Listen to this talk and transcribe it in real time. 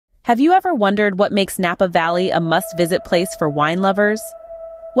Have you ever wondered what makes Napa Valley a must-visit place for wine lovers?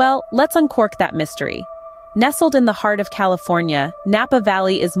 Well, let's uncork that mystery. Nestled in the heart of California, Napa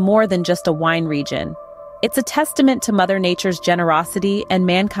Valley is more than just a wine region. It's a testament to Mother Nature's generosity and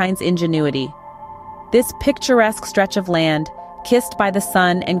mankind's ingenuity. This picturesque stretch of land, kissed by the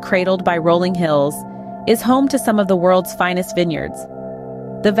sun and cradled by rolling hills, is home to some of the world's finest vineyards.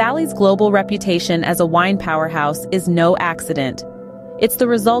 The valley's global reputation as a wine powerhouse is no accident. It's the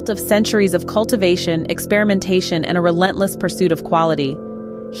result of centuries of cultivation, experimentation, and a relentless pursuit of quality.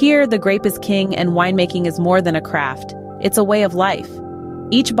 Here, the grape is king and winemaking is more than a craft. It's a way of life.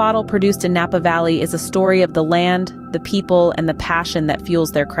 Each bottle produced in Napa Valley is a story of the land, the people, and the passion that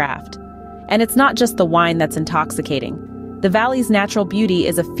fuels their craft. And it's not just the wine that's intoxicating. The valley's natural beauty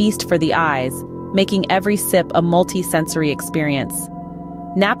is a feast for the eyes, making every sip a multi-sensory experience.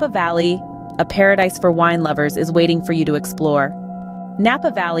 Napa Valley, a paradise for wine lovers, is waiting for you to explore.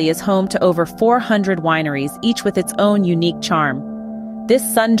 Napa Valley is home to over 400 wineries, each with its own unique charm. This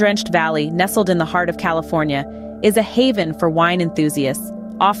sun-drenched valley, nestled in the heart of California, is a haven for wine enthusiasts,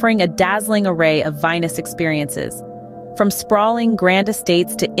 offering a dazzling array of vinous experiences. From sprawling grand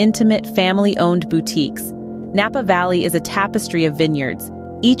estates to intimate family-owned boutiques, Napa Valley is a tapestry of vineyards,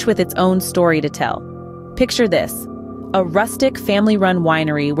 each with its own story to tell. Picture this: a rustic family-run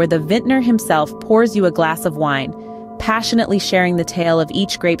winery where the vintner himself pours you a glass of wine, passionately sharing the tale of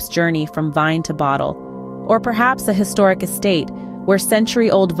each grape's journey from vine to bottle. Or perhaps a historic estate where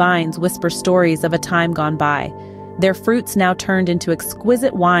century-old vines whisper stories of a time gone by, their fruits now turned into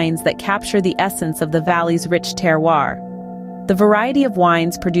exquisite wines that capture the essence of the valley's rich terroir. The variety of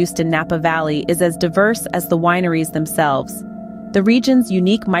wines produced in Napa Valley is as diverse as the wineries themselves. The region's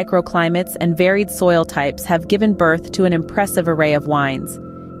unique microclimates and varied soil types have given birth to an impressive array of wines,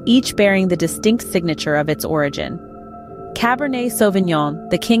 each bearing the distinct signature of its origin. Cabernet Sauvignon,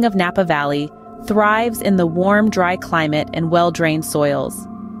 the king of Napa Valley, thrives in the warm, dry climate and well-drained soils.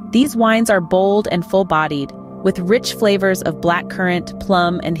 These wines are bold and full-bodied, with rich flavors of blackcurrant,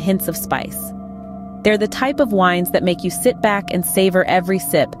 plum, and hints of spice. They're the type of wines that make you sit back and savor every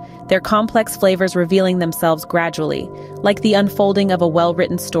sip, their complex flavors revealing themselves gradually, like the unfolding of a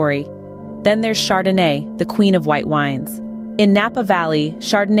well-written story. Then there's Chardonnay, the queen of white wines. In Napa Valley,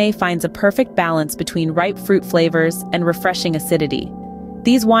 Chardonnay finds a perfect balance between ripe fruit flavors and refreshing acidity.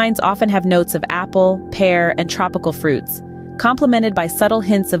 These wines often have notes of apple, pear, and tropical fruits, complemented by subtle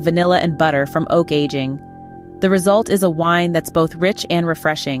hints of vanilla and butter from oak aging. The result is a wine that's both rich and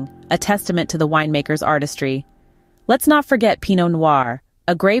refreshing, a testament to the winemaker's artistry. Let's not forget Pinot Noir,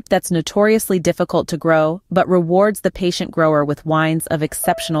 a grape that's notoriously difficult to grow, but rewards the patient grower with wines of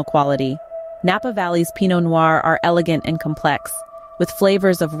exceptional quality. Napa Valley's Pinot Noir are elegant and complex, with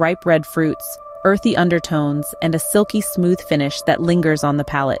flavors of ripe red fruits, earthy undertones, and a silky smooth finish that lingers on the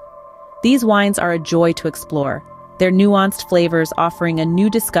palate. These wines are a joy to explore, their nuanced flavors offering a new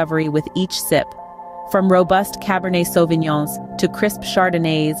discovery with each sip. From robust Cabernet Sauvignons to crisp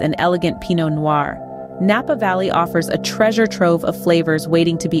Chardonnays and elegant Pinot Noir, Napa Valley offers a treasure trove of flavors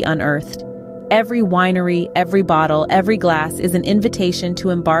waiting to be unearthed. Every winery, every bottle, every glass is an invitation to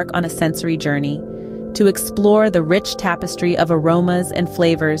embark on a sensory journey, to explore the rich tapestry of aromas and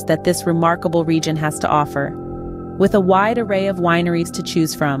flavors that this remarkable region has to offer. With a wide array of wineries to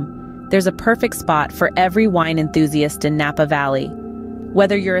choose from, there's a perfect spot for every wine enthusiast in Napa Valley.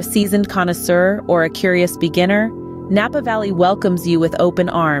 Whether you're a seasoned connoisseur or a curious beginner, Napa Valley welcomes you with open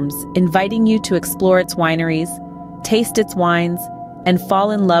arms, inviting you to explore its wineries, taste its wines, and fall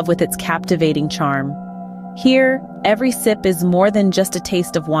in love with its captivating charm. Here, every sip is more than just a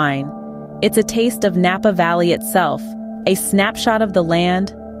taste of wine. It's a taste of Napa Valley itself, a snapshot of the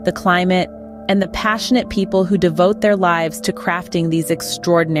land, the climate, and the passionate people who devote their lives to crafting these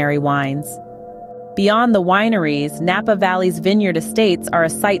extraordinary wines. Beyond the wineries, Napa Valley's vineyard estates are a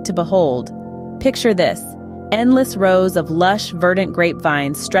sight to behold. Picture this: endless rows of lush, verdant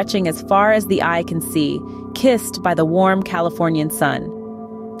grapevines stretching as far as the eye can see, kissed by the warm Californian sun.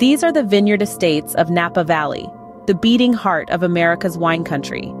 These are the vineyard estates of Napa Valley, the beating heart of America's wine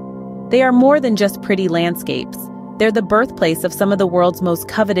country. They are more than just pretty landscapes. They're the birthplace of some of the world's most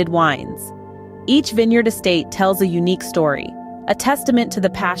coveted wines. Each vineyard estate tells a unique story, a testament to the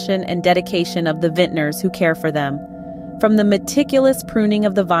passion and dedication of the vintners who care for them. From the meticulous pruning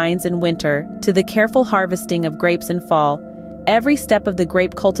of the vines in winter to the careful harvesting of grapes in fall, every step of the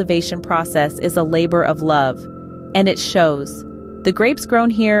grape cultivation process is a labor of love. And it shows. The grapes grown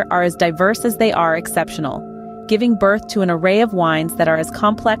here are as diverse as they are exceptional, giving birth to an array of wines that are as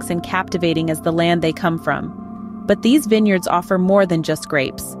complex and captivating as the land they come from. But these vineyards offer more than just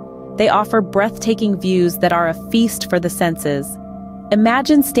grapes. They offer breathtaking views that are a feast for the senses.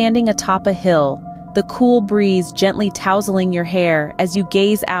 Imagine standing atop a hill, the cool breeze gently tousling your hair as you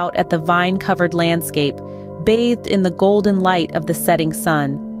gaze out at the vine-covered landscape, bathed in the golden light of the setting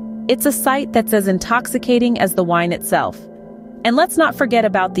sun. It's a sight that's as intoxicating as the wine itself. And let's not forget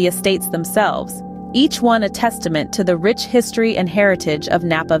about the estates themselves, each one a testament to the rich history and heritage of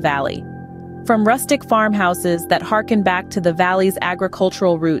Napa Valley. From rustic farmhouses that harken back to the valley's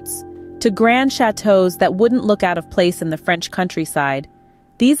agricultural roots, to grand chateaux that wouldn't look out of place in the French countryside,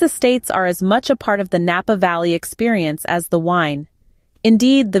 these estates are as much a part of the Napa Valley experience as the wine.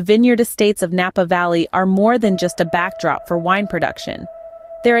 Indeed, the vineyard estates of Napa Valley are more than just a backdrop for wine production.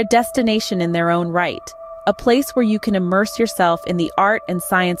 They're a destination in their own right, a place where you can immerse yourself in the art and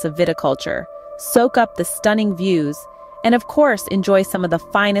science of viticulture, soak up the stunning views, and of course enjoy some of the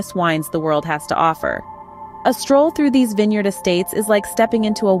finest wines the world has to offer. A stroll through these vineyard estates is like stepping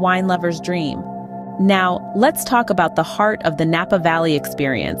into a wine lover's dream. Now, let's talk about the heart of the Napa Valley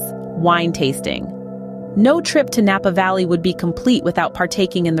experience, wine tasting. No trip to Napa Valley would be complete without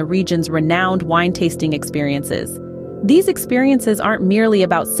partaking in the region's renowned wine tasting experiences. These experiences aren't merely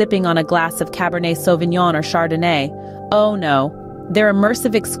about sipping on a glass of Cabernet Sauvignon or Chardonnay. Oh no, they're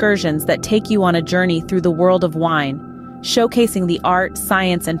immersive excursions that take you on a journey through the world of wine, showcasing the art,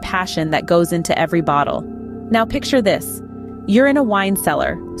 science, and passion that goes into every bottle. Now picture this. You're in a wine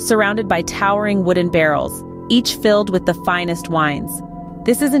cellar, surrounded by towering wooden barrels, each filled with the finest wines.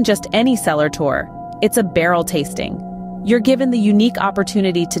 This isn't just any cellar tour, it's a barrel tasting. You're given the unique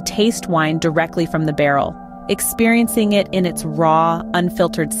opportunity to taste wine directly from the barrel, experiencing it in its raw,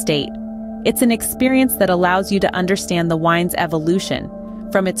 unfiltered state. It's an experience that allows you to understand the wine's evolution,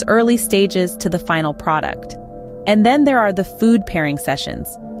 from its early stages to the final product. And then there are the food pairing sessions,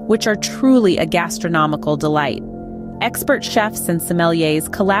 which are truly a gastronomical delight. Expert chefs and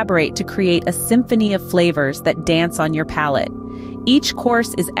sommeliers collaborate to create a symphony of flavors that dance on your palate. Each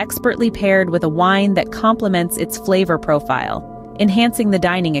course is expertly paired with a wine that complements its flavor profile, enhancing the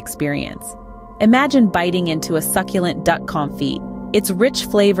dining experience. Imagine biting into a succulent duck confit, its rich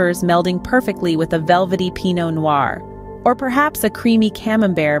flavors melding perfectly with a velvety Pinot Noir, or perhaps a creamy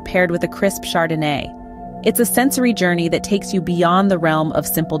Camembert paired with a crisp Chardonnay. It's a sensory journey that takes you beyond the realm of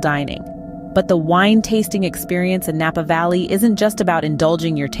simple dining. But the wine tasting experience in Napa Valley isn't just about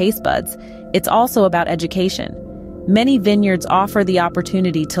indulging your taste buds, it's also about education. Many vineyards offer the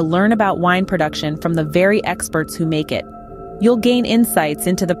opportunity to learn about wine production from the very experts who make it. You'll gain insights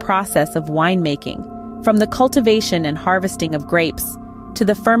into the process of winemaking, from the cultivation and harvesting of grapes to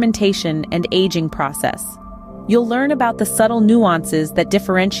the fermentation and aging process. You'll learn about the subtle nuances that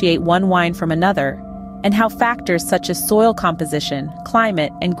differentiate one wine from another, and how factors such as soil composition,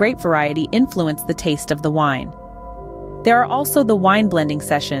 climate, and grape variety influence the taste of the wine. There are also the wine blending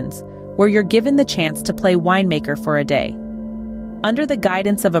sessions, where you're given the chance to play winemaker for a day. Under the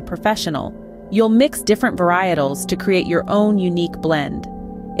guidance of a professional, you'll mix different varietals to create your own unique blend.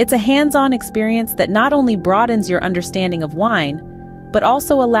 It's a hands-on experience that not only broadens your understanding of wine, but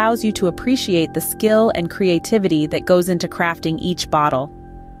also allows you to appreciate the skill and creativity that goes into crafting each bottle.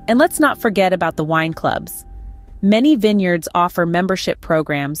 And let's not forget about the wine clubs. Many vineyards offer membership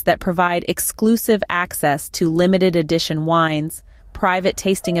programs that provide exclusive access to limited edition wines, private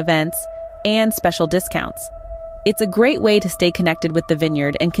tasting events, and special discounts. It's a great way to stay connected with the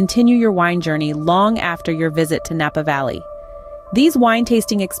vineyard and continue your wine journey long after your visit to Napa Valley. These wine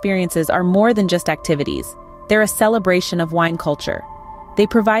tasting experiences are more than just activities. They're a celebration of wine culture. They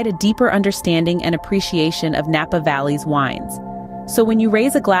provide a deeper understanding and appreciation of Napa Valley's wines. So when you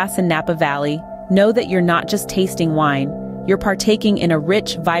raise a glass in Napa Valley, know that you're not just tasting wine, you're partaking in a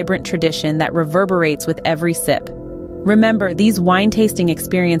rich, vibrant tradition that reverberates with every sip. Remember, these wine tasting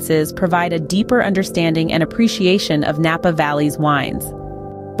experiences provide a deeper understanding and appreciation of Napa Valley's wines.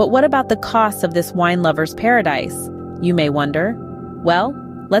 But what about the costs of this wine lover's paradise, you may wonder? Well,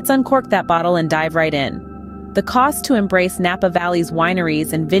 let's uncork that bottle and dive right in. The cost to embrace Napa Valley's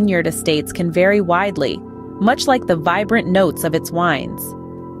wineries and vineyard estates can vary widely, much like the vibrant notes of its wines.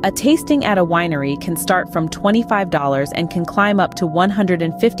 A tasting at a winery can start from $25 and can climb up to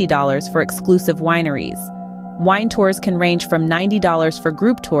 $150 for exclusive wineries. Wine tours can range from $90 for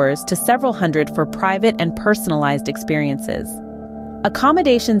group tours to several hundred for private and personalized experiences.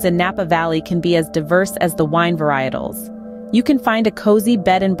 Accommodations in Napa Valley can be as diverse as the wine varietals. You can find a cozy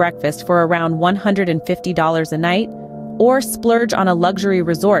bed and breakfast for around $150 a night, or splurge on a luxury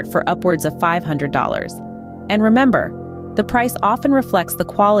resort for upwards of $500. And remember, the price often reflects the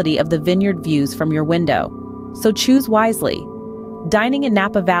quality of the vineyard views from your window, so choose wisely. Dining in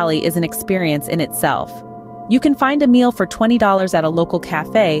Napa Valley is an experience in itself. You can find a meal for $20 at a local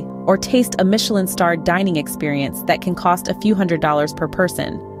cafe or taste a Michelin-starred dining experience that can cost a few $100s per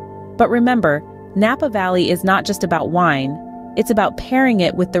person. But remember, Napa Valley is not just about wine, it's about pairing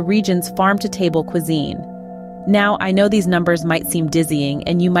it with the region's farm-to-table cuisine. Now, I know these numbers might seem dizzying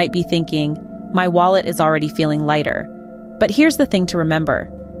and you might be thinking, my wallet is already feeling lighter. But here's the thing to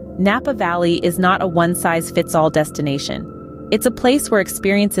remember. Napa Valley is not a one-size-fits-all destination. It's a place where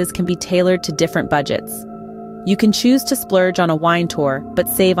experiences can be tailored to different budgets. You can choose to splurge on a wine tour, but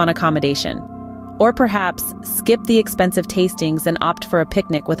save on accommodation. Or perhaps skip the expensive tastings and opt for a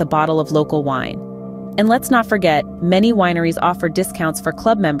picnic with a bottle of local wine. And let's not forget, many wineries offer discounts for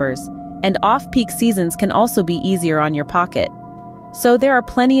club members, and off-peak seasons can also be easier on your pocket. So there are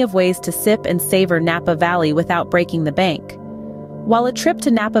plenty of ways to sip and savor Napa Valley without breaking the bank. While a trip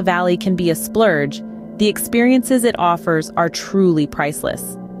to Napa Valley can be a splurge, the experiences it offers are truly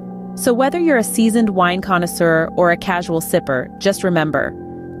priceless. So whether you're a seasoned wine connoisseur or a casual sipper, just remember,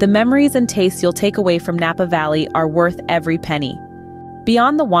 the memories and tastes you'll take away from Napa Valley are worth every penny.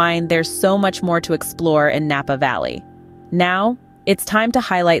 Beyond the wine, there's so much more to explore in Napa Valley. Now, it's time to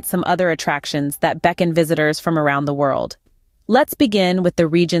highlight some other attractions that beckon visitors from around the world. Let's begin with the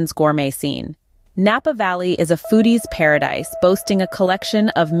region's gourmet scene. Napa Valley is a foodie's paradise, boasting a collection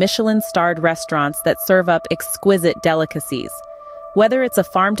of Michelin-starred restaurants that serve up exquisite delicacies. Whether it's a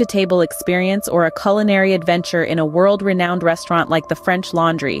farm-to-table experience or a culinary adventure in a world-renowned restaurant like the French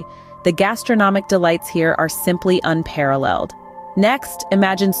Laundry, the gastronomic delights here are simply unparalleled. Next,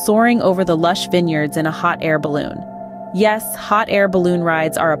 imagine soaring over the lush vineyards in a hot air balloon. Yes, hot air balloon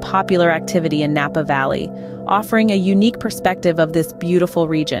rides are a popular activity in Napa Valley, offering a unique perspective of this beautiful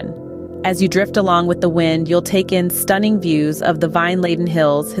region. As you drift along with the wind, you'll take in stunning views of the vine-laden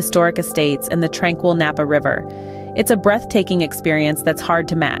hills, historic estates, and the tranquil Napa River. It's a breathtaking experience that's hard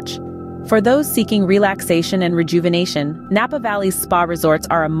to match. For those seeking relaxation and rejuvenation, Napa Valley's spa resorts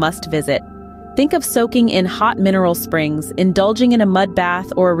are a must-visit. Think of soaking in hot mineral springs, indulging in a mud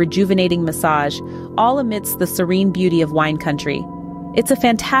bath or a rejuvenating massage, all amidst the serene beauty of wine country. It's a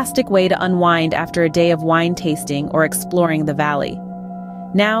fantastic way to unwind after a day of wine tasting or exploring the valley.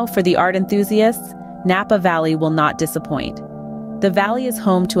 Now, for the art enthusiasts, Napa Valley will not disappoint. The valley is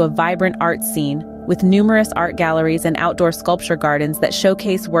home to a vibrant art scene, with numerous art galleries and outdoor sculpture gardens that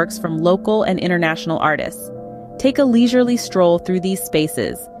showcase works from local and international artists. Take a leisurely stroll through these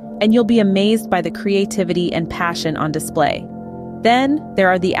spaces, and you'll be amazed by the creativity and passion on display. Then, there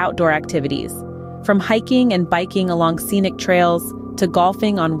are the outdoor activities. From hiking and biking along scenic trails to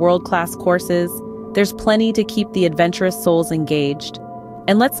golfing on world-class courses, there's plenty to keep the adventurous souls engaged.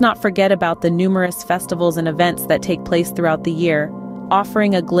 And let's not forget about the numerous festivals and events that take place throughout the year,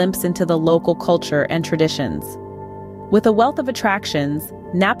 offering a glimpse into the local culture and traditions. With a wealth of attractions,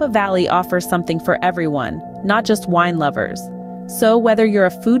 Napa Valley offers something for everyone, not just wine lovers. So whether you're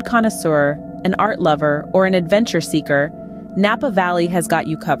a food connoisseur, an art lover, or an adventure seeker, Napa Valley has got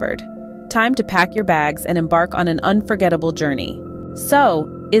you covered. Time to pack your bags and embark on an unforgettable journey. So,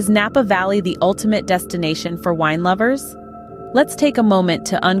 is Napa Valley the ultimate destination for wine lovers? Let's take a moment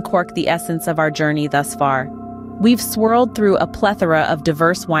to uncork the essence of our journey thus far. We've swirled through a plethora of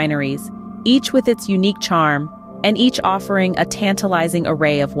diverse wineries, each with its unique charm, and each offering a tantalizing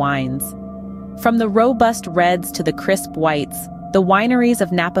array of wines. From the robust reds to the crisp whites, the wineries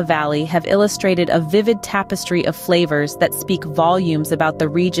of Napa Valley have illustrated a vivid tapestry of flavors that speak volumes about the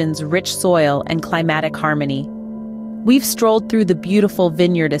region's rich soil and climatic harmony. We've strolled through the beautiful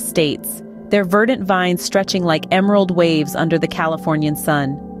vineyard estates, their verdant vines stretching like emerald waves under the Californian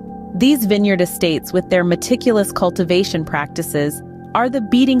sun. These vineyard estates, with their meticulous cultivation practices, are the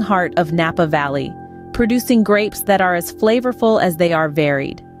beating heart of Napa Valley, producing grapes that are as flavorful as they are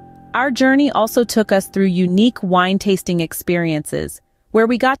varied. Our journey also took us through unique wine-tasting experiences, where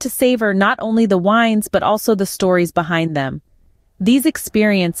we got to savor not only the wines but also the stories behind them. These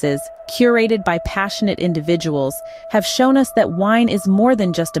experiences, curated by passionate individuals, have shown us that wine is more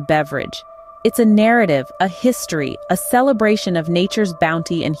than just a beverage. It's a narrative, a history, a celebration of nature's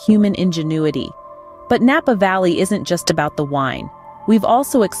bounty and human ingenuity. But Napa Valley isn't just about the wine. We've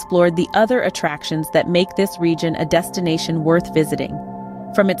also explored the other attractions that make this region a destination worth visiting.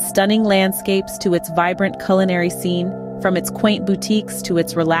 From its stunning landscapes to its vibrant culinary scene, from its quaint boutiques to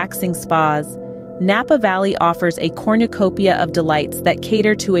its relaxing spas, Napa Valley offers a cornucopia of delights that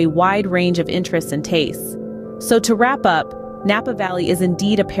cater to a wide range of interests and tastes. So to wrap up, Napa Valley is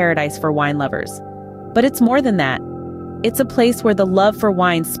indeed a paradise for wine lovers. But it's more than that. It's a place where the love for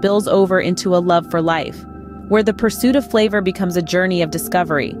wine spills over into a love for life, where the pursuit of flavor becomes a journey of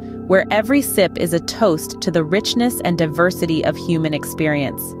discovery, where every sip is a toast to the richness and diversity of human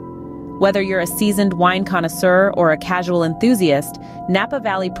experience. Whether you're a seasoned wine connoisseur or a casual enthusiast, Napa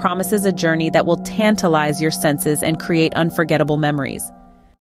Valley promises a journey that will tantalize your senses and create unforgettable memories.